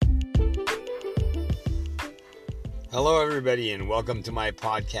Hello, everybody, and welcome to my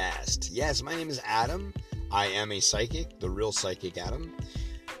podcast. Yes, my name is Adam. I am a psychic, the real psychic Adam,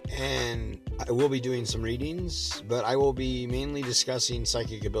 and I will be doing some readings, but I will be mainly discussing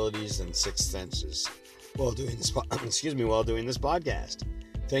psychic abilities and sixth senses while doing this. While doing this podcast.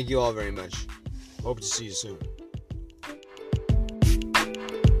 Thank you all very much. Hope to see you soon.